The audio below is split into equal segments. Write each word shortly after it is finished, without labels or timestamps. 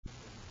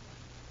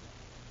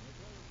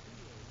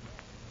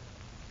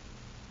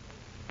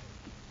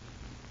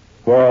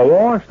For a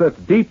wash that's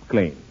deep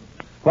clean,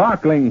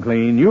 sparkling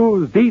clean,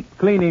 use deep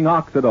cleaning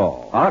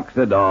Oxidol.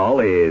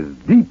 Oxidol is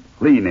deep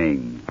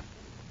cleaning.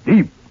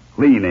 Deep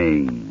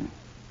cleaning.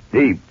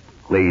 Deep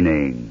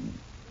cleaning.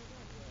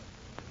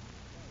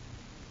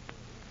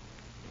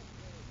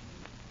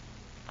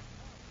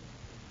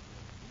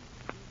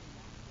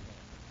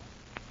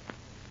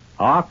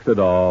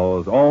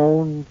 Oxidol's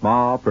own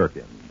Ma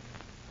Perkins.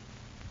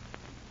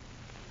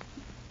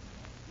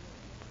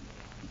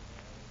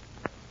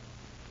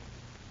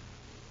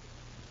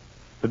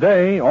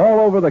 Today, all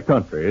over the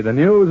country, the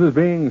news is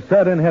being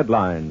said in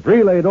headlines,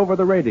 relayed over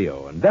the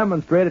radio, and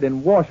demonstrated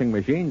in washing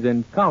machines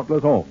in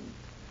countless homes.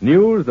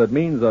 News that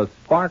means a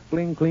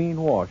sparkling clean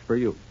wash for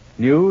you.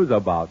 News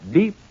about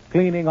deep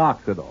cleaning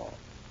Oxidol.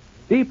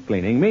 Deep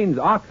cleaning means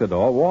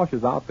Oxidol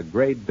washes out the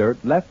gray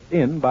dirt left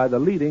in by the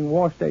leading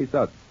wash day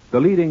suds, the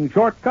leading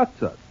shortcut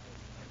suds.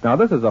 Now,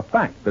 this is a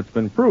fact that's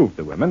been proved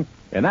to women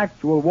in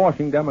actual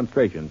washing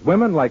demonstrations.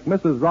 Women like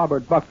Mrs.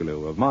 Robert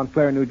Buckaloo of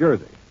Montclair, New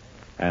Jersey.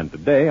 And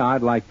today,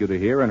 I'd like you to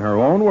hear in her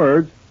own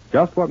words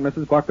just what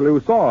Mrs.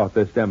 Buckaloo saw at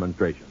this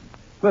demonstration.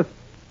 Listen.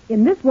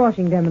 In this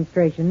washing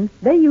demonstration,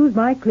 they used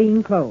my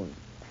clean clothes.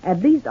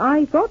 At least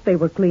I thought they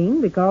were clean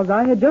because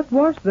I had just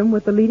washed them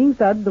with the leading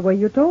suds the way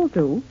you're told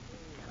to.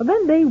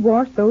 Then they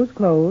washed those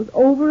clothes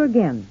over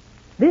again,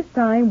 this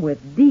time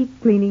with deep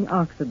cleaning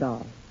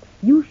Oxidol.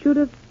 You should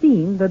have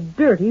seen the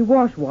dirty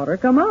wash water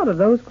come out of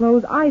those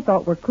clothes I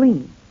thought were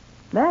clean.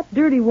 That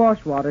dirty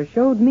wash water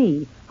showed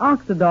me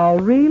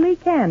Oxidol really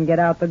can get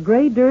out the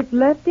gray dirt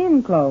left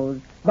in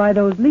clothes by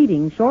those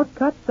leading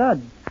shortcut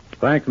suds.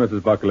 Thanks,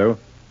 Mrs. Buckaloo.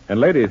 And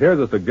ladies, here's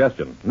a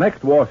suggestion.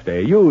 Next wash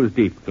day, use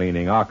deep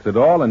cleaning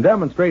Oxidol and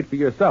demonstrate for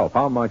yourself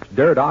how much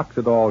dirt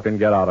Oxidol can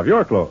get out of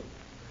your clothes.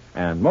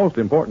 And most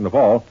important of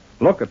all,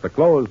 look at the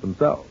clothes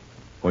themselves.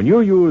 When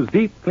you use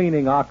deep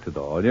cleaning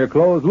Oxidol, your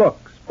clothes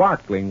look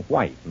sparkling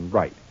white and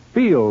bright,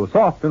 feel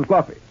soft and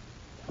fluffy,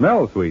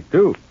 smell sweet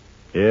too.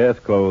 Yes,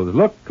 clothes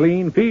look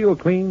clean, feel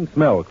clean,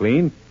 smell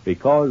clean,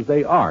 because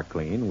they are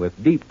clean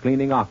with deep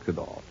cleaning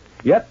Oxidol.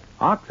 Yet,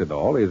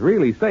 Oxidol is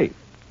really safe.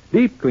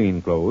 Deep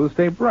clean clothes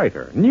stay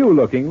brighter, new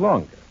looking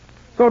longer.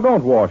 So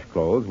don't wash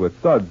clothes with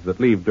suds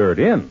that leave dirt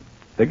in.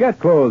 To get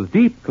clothes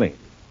deep clean,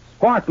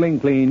 sparkling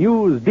clean,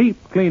 use deep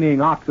cleaning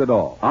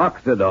Oxidol.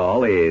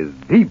 Oxidol is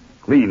deep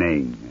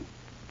cleaning.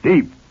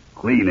 Deep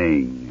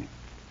cleaning.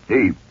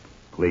 Deep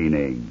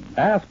cleaning.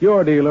 Ask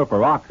your dealer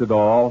for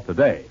Oxidol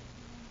today.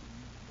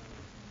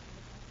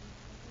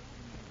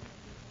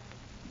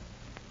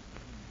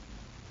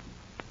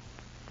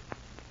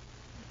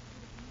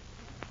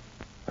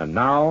 And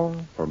now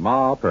for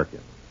Ma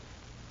Perkins.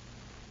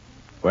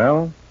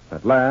 Well,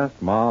 at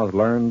last, Ma's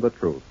learned the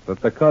truth,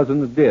 that the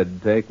cousins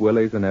did take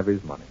Willie's and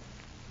Evie's money.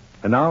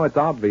 And now it's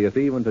obvious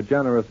even to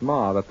generous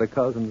Ma that the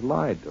cousins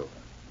lied to her.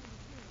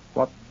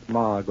 What's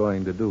Ma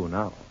going to do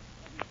now?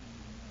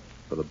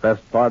 For the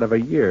best part of a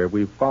year,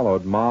 we've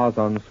followed Ma's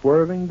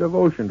unswerving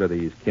devotion to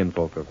these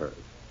kinfolk of hers.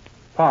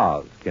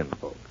 Pa's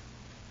kinfolk.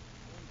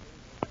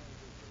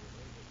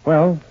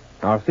 Well,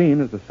 our scene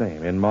is the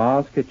same. In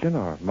Ma's kitchen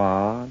are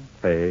Ma,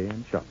 Fay,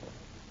 and Shuffle.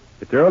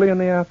 It's early in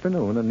the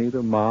afternoon, and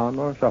neither Ma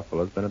nor Shuffle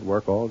has been at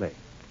work all day.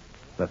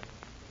 Listen.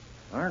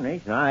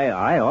 Darnation,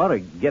 I ought to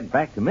get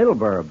back to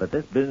Middleborough, but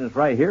this business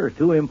right here is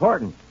too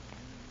important.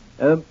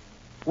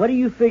 What do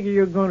you figure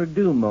you're going to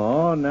do,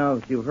 Ma, now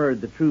that you've heard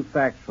the true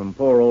facts from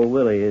poor old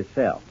Willie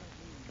himself?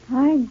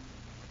 I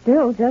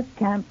still just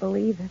can't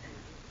believe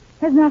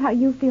it. Isn't that how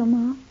you feel,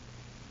 Ma?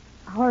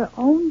 Our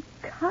own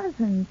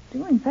cousins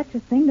doing such a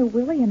thing to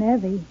Willie and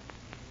Evie.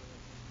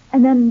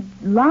 And then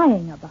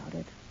lying about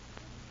it.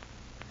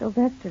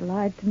 Sylvester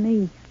lied to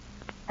me.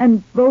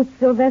 And both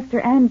Sylvester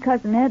and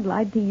Cousin Ed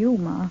lied to you,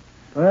 Ma.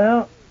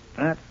 Well,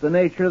 that's the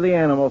nature of the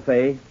animal,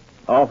 Fay.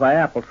 Off an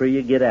apple tree,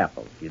 you get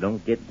apples. You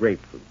don't get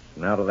grapefruits.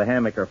 And out of the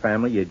Hammaker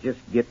family, you just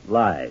get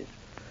lies.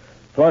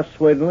 Plus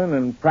swindling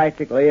and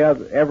practically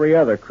every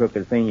other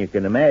crooked thing you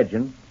can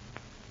imagine.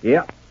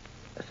 Yep,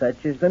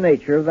 such is the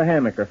nature of the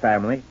Hammaker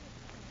family.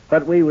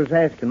 But we was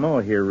asking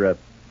Ma here,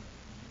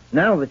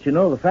 now that you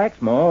know the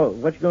facts, Ma,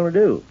 what you going to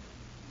do?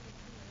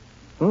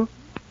 Huh?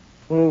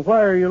 Well,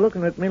 why are you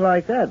looking at me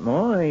like that,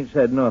 Ma? I ain't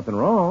said nothing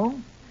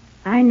wrong.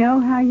 I know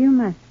how you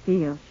must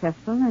feel,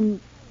 Shuffle, and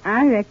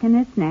I reckon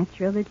it's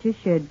natural that you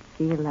should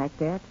feel like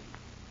that.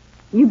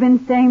 You've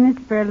been saying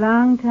this for a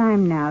long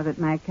time now, that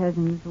my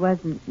cousins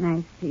wasn't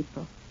nice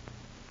people.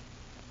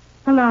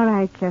 Well, all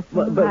right,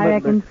 Shuffle. I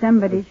reckon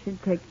somebody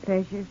should take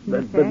pleasure in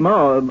the But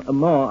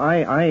Ma,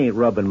 I ain't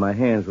rubbing my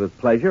hands with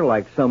pleasure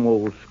like some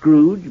old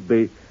Scrooge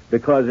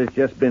because it's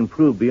just been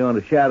proved beyond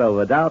a shadow of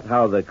a doubt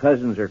how the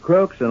cousins are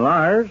crooks and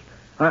liars.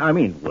 I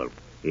mean, well,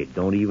 it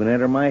don't even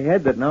enter my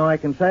head that now I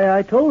can say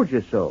I told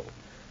you so.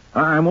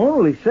 I'm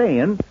only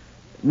saying,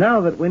 now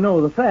that we know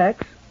the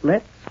facts,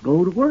 let's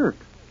go to work.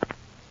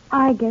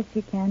 I guess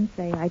you can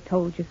say I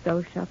told you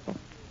so, Shuffle.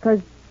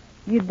 Because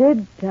you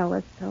did tell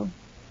us so.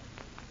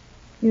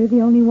 You're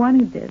the only one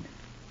who did.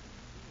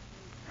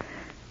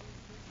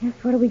 Yes,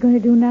 what are we going to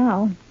do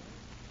now?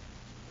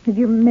 Have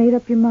you made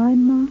up your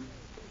mind, Ma?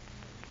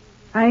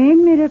 I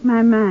ain't made up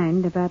my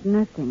mind about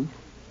nothing.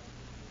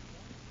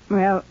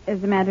 Well,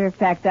 as a matter of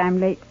fact, I'm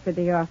late for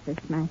the office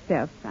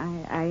myself.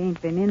 I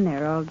ain't been in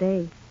there all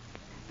day.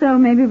 So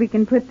maybe we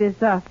can put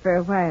this off for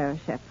a while,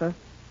 Sheffel.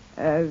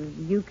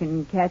 You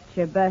can catch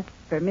a bus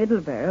for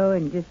Middleborough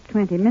in just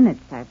 20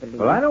 minutes, I believe.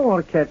 Well, I don't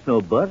want to catch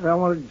no bus. I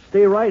want to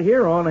stay right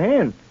here on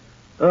hand.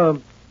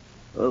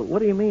 What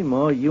do you mean,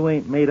 Ma? You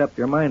ain't made up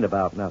your mind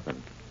about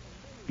nothing.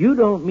 You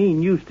don't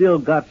mean you still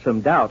got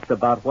some doubts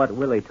about what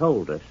Willie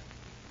told us.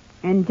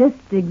 And just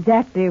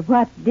exactly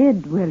what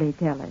did Willie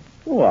tell us?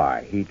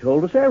 Why, he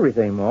told us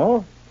everything,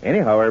 Ma.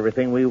 Anyhow,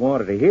 everything we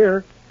wanted to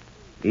hear.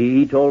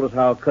 He told us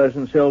how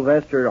Cousin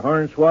Sylvester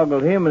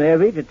hornswoggled him and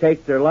Evie to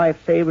take their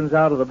life savings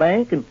out of the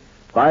bank and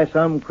buy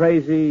some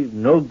crazy,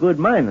 no-good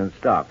mining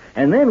stock.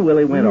 And then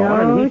Willie went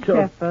on and he told...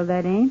 No, Sheffel,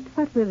 that ain't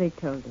what Willie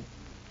told us.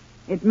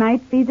 It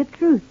might be the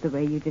truth the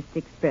way you just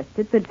expressed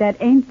it, but that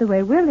ain't the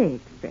way Willie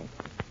expressed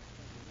it.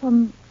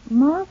 Well,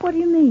 Ma, what do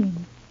you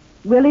mean?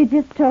 Willie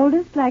just told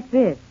us like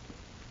this.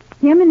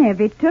 Him and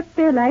Evie took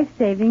their life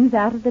savings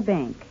out of the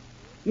bank.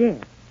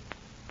 Yes.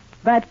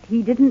 But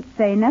he didn't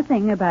say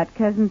nothing about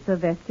Cousin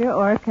Sylvester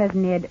or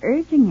Cousin Ed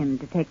urging him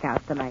to take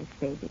out the life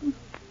savings.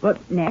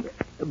 But Next.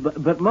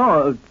 But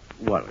Ma,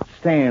 well, it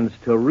stands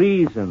to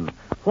reason.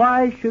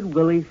 Why should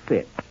Willie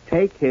Fitz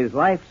take his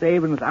life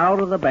savings out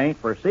of the bank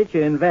for such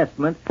an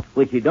investment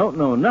which he don't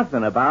know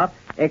nothing about,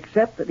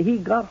 except that he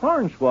got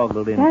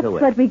hornswoggled into That's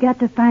it? what we got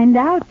to find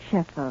out,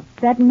 Sheffel.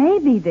 That may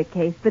be the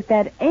case, but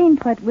that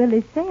ain't what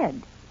Willie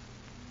said.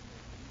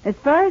 As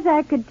far as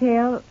I could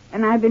tell,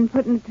 and I've been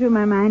putting it through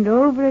my mind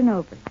over and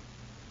over,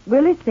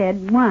 Willie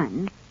said,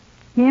 1,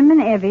 him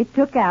and Evie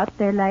took out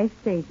their life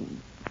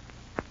savings.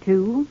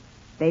 2,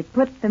 they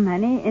put the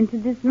money into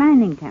this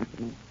mining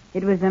company.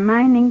 It was a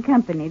mining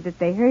company that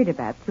they heard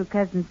about through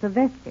Cousin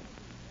Sylvester.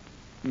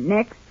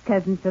 Next,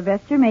 Cousin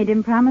Sylvester made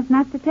him promise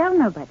not to tell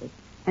nobody.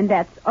 And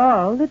that's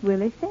all that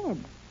Willie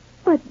said.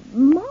 But,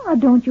 Ma,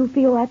 don't you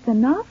feel that's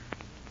enough?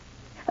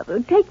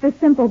 Take the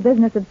simple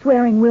business of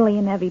swearing Willie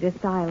and Evie to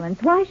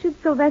silence. Why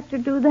should Sylvester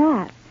do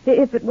that,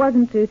 if it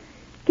wasn't to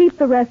keep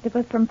the rest of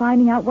us from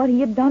finding out what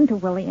he had done to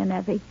Willie and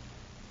Evie?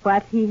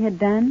 What he had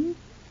done?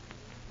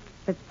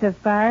 But so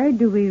far,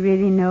 do we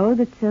really know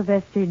that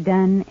Sylvester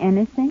done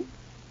anything?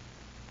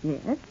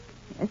 Yes,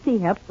 he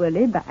helped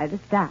Willie buy the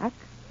stock.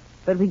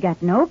 But we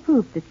got no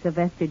proof that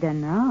Sylvester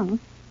done wrong.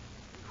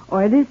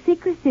 Or this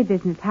secrecy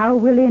business, how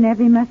Willie and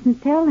Evie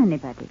mustn't tell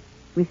anybody.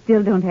 We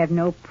still don't have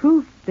no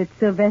proof that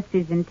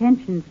Sylvester's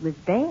intentions was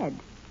bad.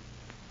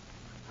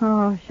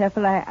 Oh,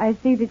 Sheffel, I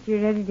see that you're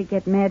ready to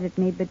get mad at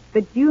me,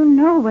 but you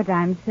know what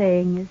I'm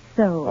saying is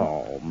so.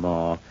 Oh,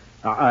 Ma,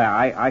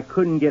 I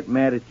couldn't get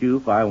mad at you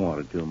if I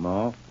wanted to,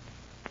 Ma.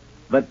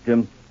 But,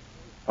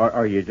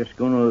 are you just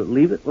going to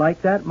leave it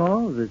like that,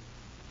 Ma?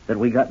 That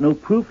we got no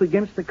proof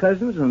against the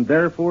cousins, and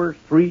therefore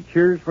 3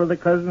 cheers for the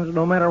cousins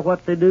no matter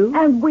what they do?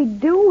 And we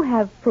do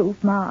have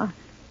proof, Ma.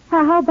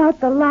 How about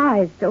the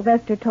lies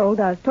Sylvester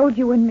told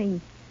you and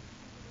me?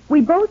 We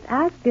both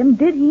asked him,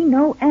 did he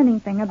know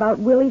anything about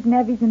Willie's and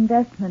Evie's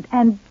investment?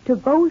 And to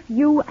both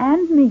you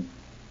and me,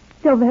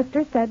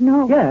 Sylvester said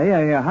no.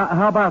 Yeah.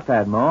 How about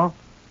that, Ma?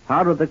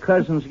 How did the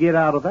cousins get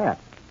out of that?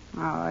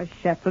 Oh,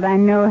 Sheffel, I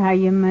know how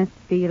you must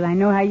feel. I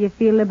know how you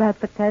feel about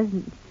the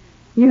cousins.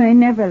 You ain't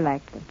never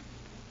liked them.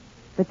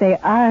 But they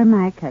are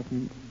my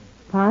cousins,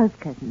 Pa's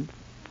cousins.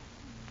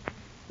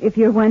 If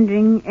you're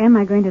wondering, am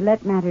I going to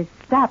let matters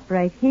stop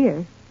right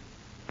here?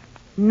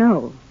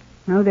 No,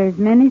 there's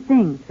many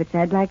things which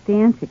I'd like the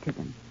answer to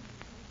them.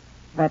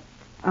 But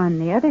on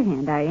the other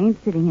hand, I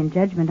ain't sitting in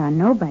judgment on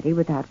nobody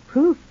without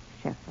proof,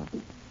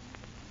 Sheffel.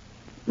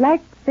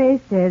 Like Fay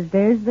says,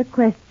 there's the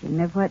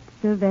question of what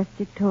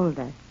Sylvester told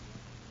us.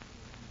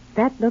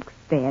 That looks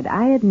bad.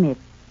 I admit,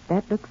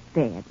 that looks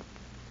bad.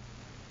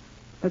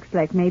 Looks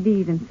like maybe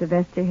even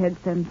Sylvester had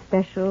some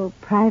special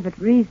private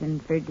reason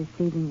for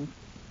deceiving us.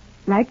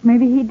 Like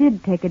maybe he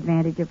did take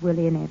advantage of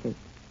Willie and Evie.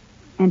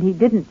 And he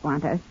didn't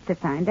want us to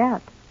find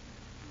out.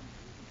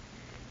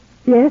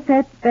 Yes,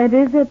 that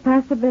is a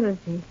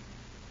possibility.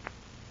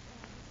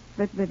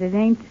 But it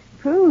ain't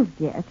proved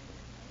yet.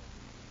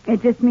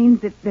 It just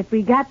means that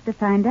we got to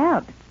find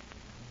out.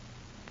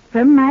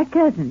 From my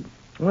cousins.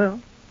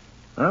 Well,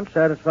 I'm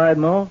satisfied,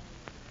 Ma.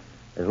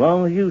 As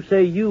long as you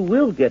say you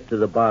will get to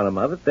the bottom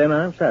of it, then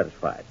I'm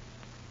satisfied.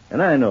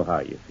 And I know how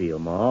you feel,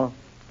 Ma.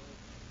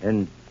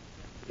 And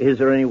is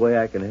there any way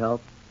I can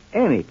help?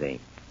 Anything.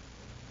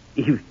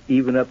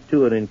 Even up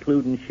to and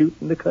including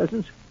shooting the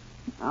cousins?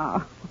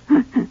 Oh,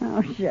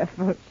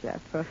 Sheffel.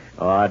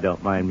 Oh,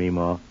 don't mind me,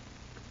 Ma.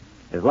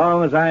 As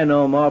long as I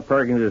know Ma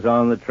Perkins is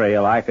on the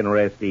trail, I can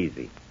rest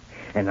easy.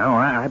 And now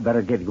I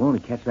better get going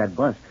and catch that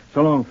bus.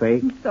 So long,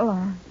 Faye. So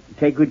long.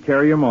 Take good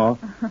care of your Ma.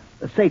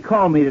 Say,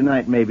 call me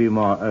tonight, maybe,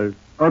 Ma.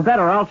 Or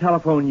better, I'll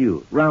telephone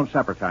you. Around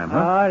supper time, huh?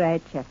 All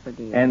right, Sheffel,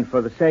 dear. And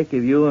for the sake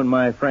of you and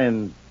my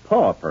friend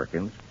Pa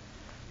Perkins,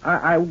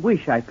 I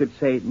wish I could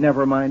say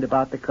never mind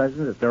about the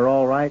cousins, that they're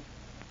all right.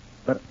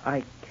 But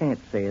I can't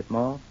say it,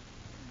 Ma.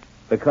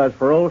 Because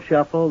for old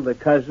Sheffel, the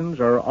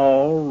cousins are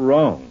all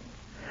wrong.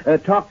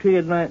 Talk to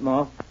you tonight,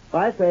 Ma.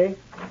 Bye, Faye.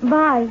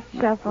 Bye,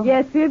 Shuffle.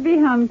 Yes, we'll be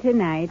home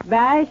tonight.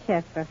 Bye,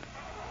 Sheffer.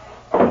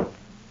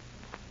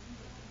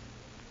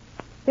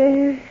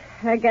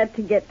 I got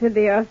to get to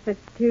the office,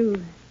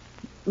 too.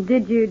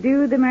 Did you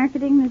do the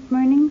marketing this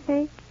morning,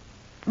 Faye?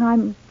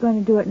 I'm going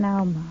to do it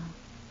now, Ma.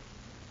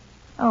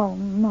 Oh,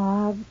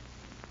 Ma,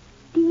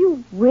 do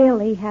you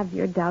really have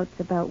your doubts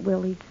about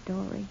Willie's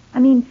story? I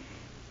mean,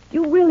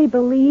 do you really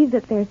believe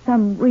that there's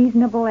some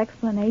reasonable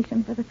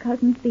explanation for the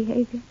cousin's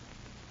behavior?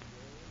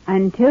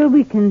 Until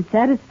we can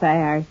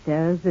satisfy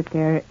ourselves that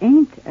there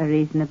ain't a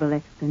reasonable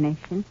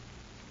explanation,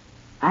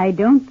 I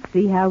don't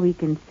see how we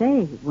can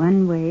say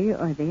one way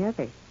or the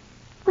other.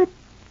 But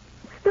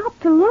stop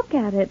to look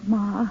at it,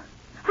 Ma.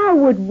 How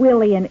would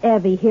Willie and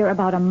Evie hear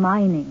about a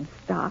mining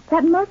stock?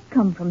 That must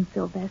come from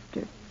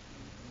Sylvester.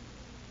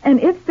 And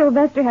if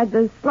Sylvester had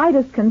the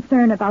slightest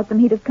concern about them,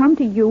 he'd have come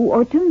to you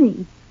or to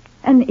me.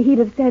 And he'd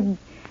have said,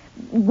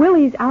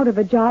 Willie's out of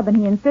a job and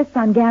he insists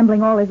on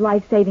gambling all his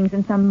life savings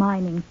in some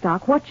mining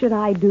stock. What should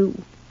I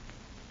do?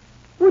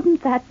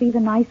 Wouldn't that be the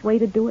nice way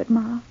to do it,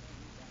 Ma?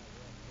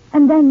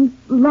 And then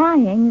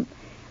lying...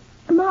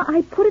 Ma,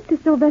 I put it to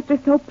Sylvester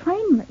so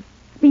plainly,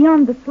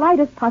 beyond the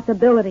slightest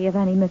possibility of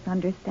any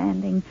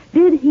misunderstanding.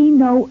 Did he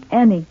know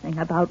anything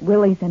about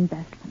Willie's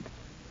investment?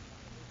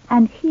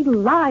 And he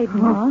lied,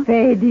 Ma. Oh,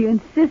 Faye, do you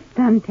insist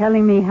on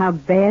telling me how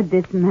bad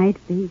this might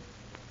be?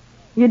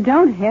 You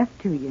don't have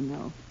to, you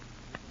know.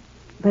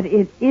 But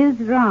it is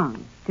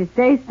wrong to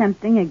say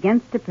something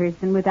against a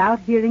person without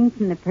hearing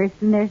from the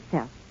person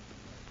theirself.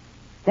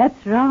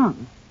 That's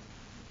wrong.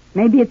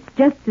 Maybe it's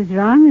just as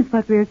wrong as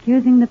what we're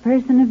accusing the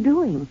person of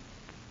doing.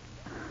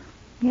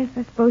 Yes,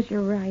 I suppose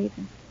you're right.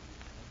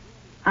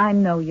 I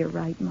know you're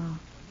right, Ma.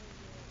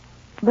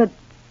 But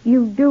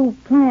you do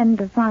plan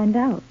to find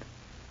out.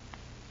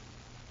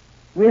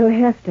 We'll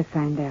have to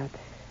find out.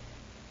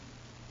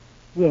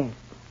 Yes.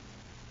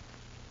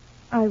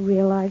 I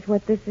realize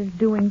what this is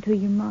doing to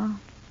you, Ma.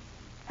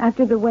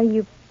 After the way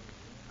you've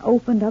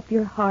opened up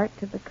your heart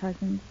to the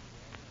cousins.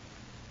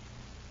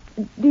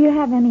 Do you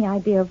have any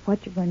idea of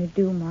what you're going to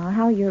do, Ma?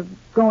 How you're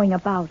going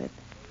about it?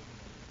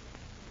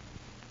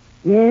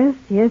 Yes,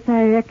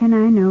 I reckon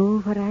I know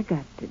what I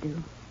got to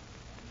do.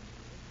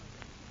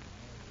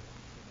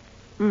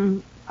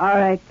 All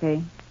right,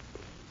 Faye.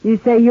 You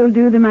say you'll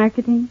do the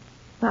marketing?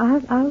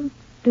 I'll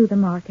do the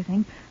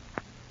marketing.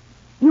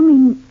 You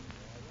mean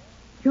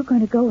you're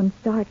going to go and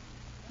start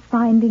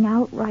finding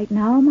out right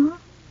now, Ma?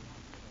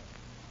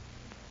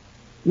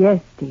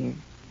 Yes, dear.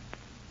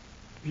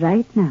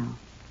 Right now.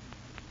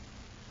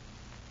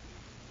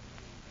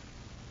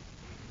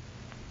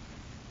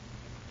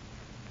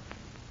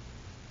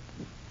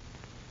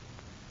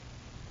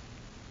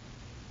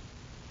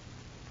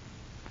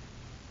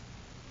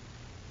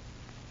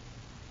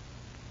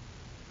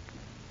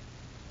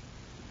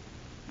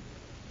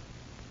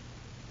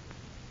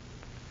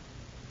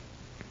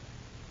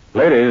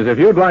 Ladies, if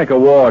you'd like a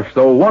wash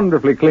so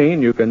wonderfully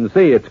clean you can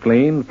see it's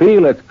clean,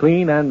 feel it's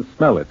clean, and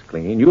smell it's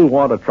clean, you'll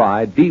want to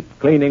try Deep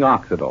Cleaning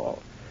Oxidol.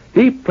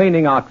 Deep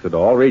Cleaning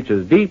Oxidol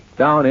reaches deep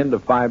down into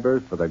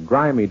fibers for the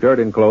grimy dirt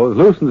in clothes,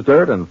 loosens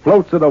dirt, and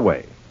floats it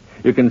away.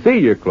 You can see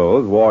your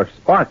clothes washed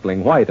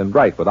sparkling white and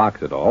bright with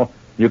Oxidol.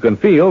 You can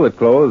feel that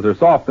clothes are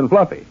soft and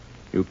fluffy.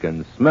 You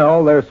can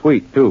smell they're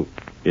sweet, too.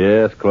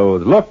 Yes,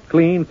 clothes look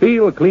clean,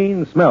 feel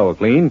clean, smell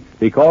clean,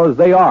 because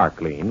they are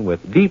clean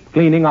with Deep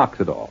Cleaning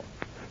Oxidol.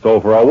 So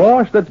for a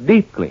wash that's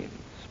deep clean,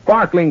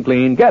 sparkling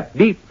clean, get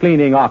Deep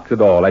Cleaning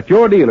Oxidol at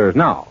your dealers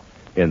now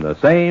in the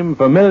same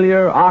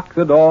familiar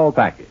Oxidol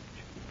package.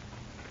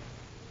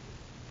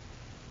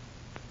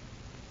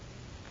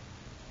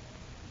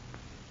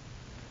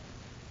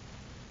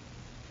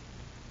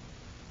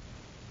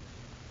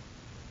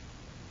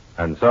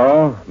 And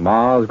so,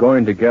 Ma's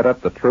going to get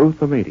at the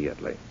truth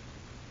immediately.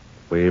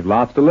 We've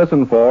lots to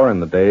listen for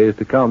in the days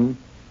to come.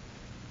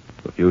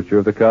 The future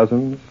of the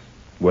cousins,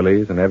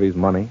 Willie's and Evie's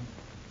money,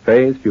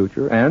 Faye's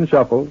future, and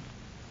Shuffle's,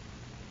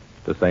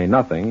 to say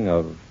nothing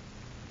of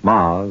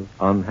Ma's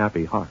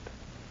unhappy heart.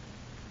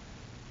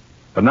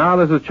 But now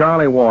this is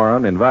Charlie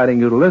Warren inviting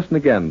you to listen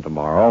again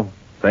tomorrow,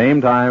 same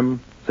time,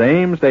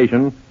 same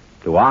station,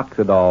 to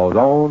Oxidol's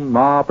own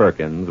Ma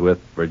Perkins with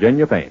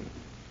Virginia Payne.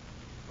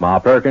 Ma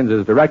Perkins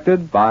is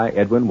directed by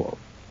Edwin Wolfe.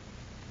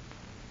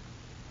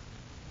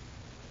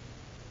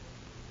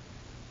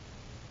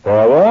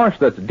 For a wash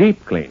that's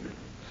deep clean,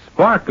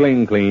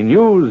 sparkling clean,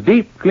 use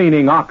Deep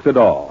Cleaning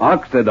Oxidol.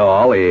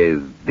 Oxidol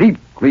is deep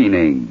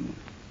cleaning.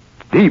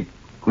 Deep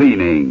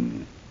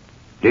cleaning.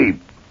 Deep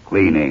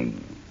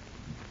cleaning.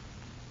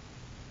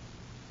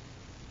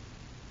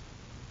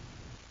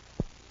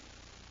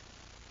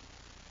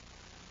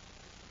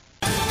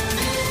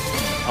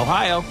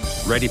 Ohio,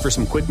 ready for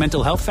some quick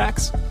mental health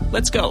facts?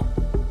 Let's go.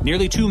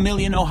 Nearly 2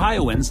 million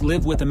Ohioans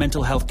live with a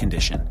mental health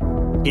condition.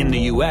 In the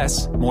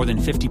U.S., more than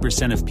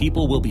 50% of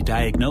people will be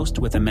diagnosed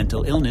with a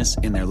mental illness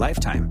in their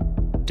lifetime.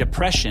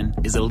 Depression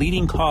is a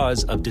leading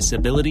cause of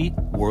disability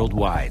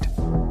worldwide.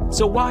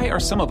 So why are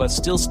some of us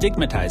still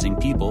stigmatizing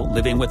people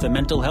living with a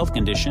mental health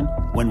condition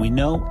when we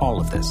know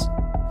all of this?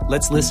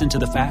 Let's listen to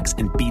the facts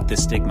and beat the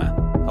stigma.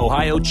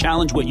 Ohio,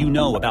 challenge what you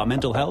know about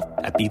mental health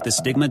at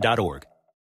beatthestigma.org.